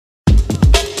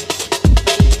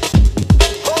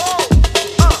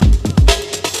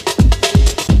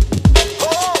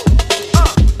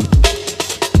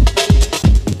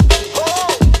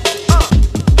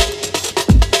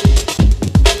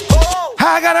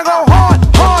gotta go hard,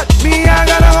 hard. Me, I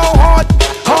gotta go hard,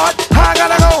 hard. I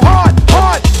gotta go hard,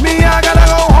 hard. Me, I gotta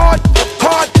go hard,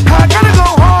 hard. I gotta go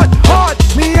hard, hard.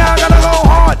 Me, I gotta go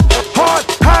hard, hard.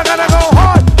 I gotta go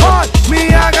hard, hard.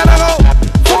 Me, I gotta go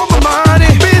for my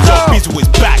money. Bizzle. Bizzle is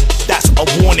back, that's a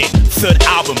warning. Third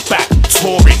album back,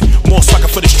 touring. More swagger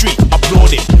for the street,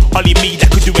 applauding. Only me that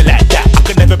could do it like that. I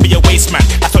could never be a waste man,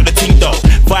 that's not the thing though.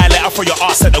 Violate, I throw your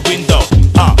ass at the window.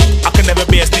 I could never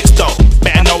be a snitch though.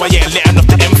 Better know I ain't letting off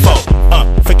the info.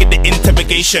 Forget the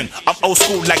interrogation. I'm old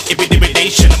school like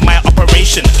intimidation. My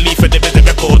operation, leave for the business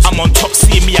records. I'm on top,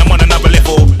 see me, I'm on another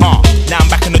level. Now I'm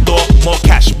back in the door, more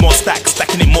cash, more stacks,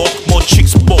 stacking it more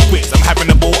chicks, more whips. I'm having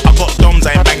a ball, I got doms,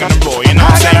 I ain't banging them raw. You know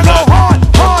what I'm saying? I gotta go hard,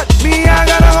 hard. Me, I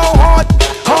gotta go hard,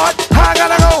 hard. I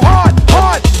gotta go hard,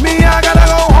 hard. Me, I gotta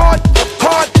go hard,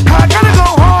 hard. I gotta go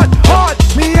hard, hard.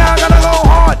 Me, I gotta go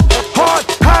hard, hard.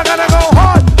 I gotta go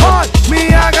hard, hard.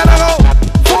 Me, I gotta go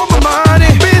for my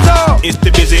money. Bizzle. It's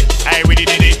the visit, I already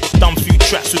did it. Done few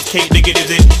tracks with Kate Diggit,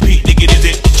 is it? Pete Diggit, is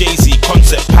it? Jay-Z,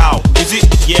 Concept, Pow, is it?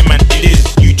 Yeah man, it is.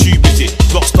 YouTube, is it?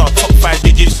 Rockstar, top 5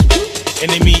 digits.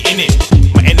 Enemy in it.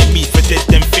 My enemy for dead,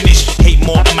 then finish. Hate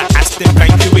more on my ass than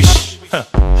vanquish.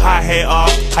 High hater,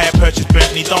 higher purchase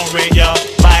Bentley, don't rate ya.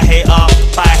 Buy hater,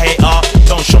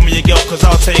 don't show me a girl cause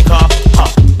I'll take her.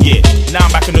 Yeah, now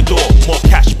I'm back in the door. More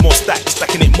cash, more stacks,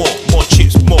 stacking it more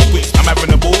chips, more whips. I'm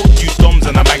having a ball, you doms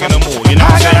and I'm bagging them all. You know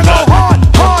what I'm saying? I gotta go hard,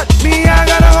 hard. Me, I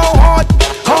gotta go hard,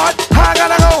 hard. I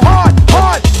gotta go hard,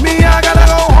 hard. Me, I gotta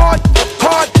go hard,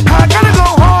 hard. I gotta go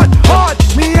hard, hard.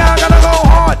 Me, I gotta go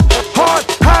hard, hard.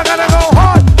 I gotta go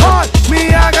hard, hard. Me,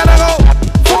 I gotta go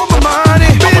for my money.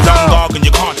 I'm a young dog and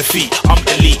you can't defeat. I'm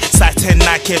elite, size 10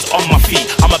 Nikes on my feet.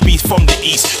 I'm a beast from the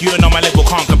east, you know my level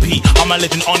can't compete. I'm a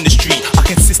legend on the street, I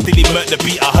consistently murder the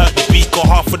beat. I hurt the beat, got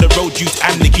half of the road youth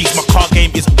and the geeks. My car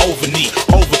game is over neat,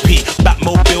 over Pete. Back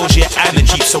mobiles, yeah, and the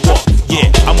Jeep. So what? Yeah,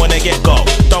 I'm gonna get go.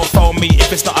 Don't phone me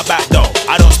if it's not about dough.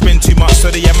 I don't spend too much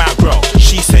so the amount grow.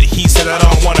 She said, he said, I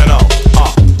don't wanna know.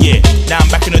 Yeah, now I'm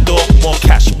back in the door. More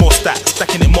cash, more stacks,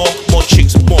 stacking it more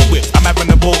chicks, more whips. I'm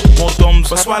having a ball, more doms.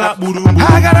 But swallow, boo.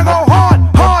 I gotta go hard,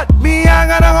 hard. Me, I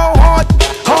gotta go hard.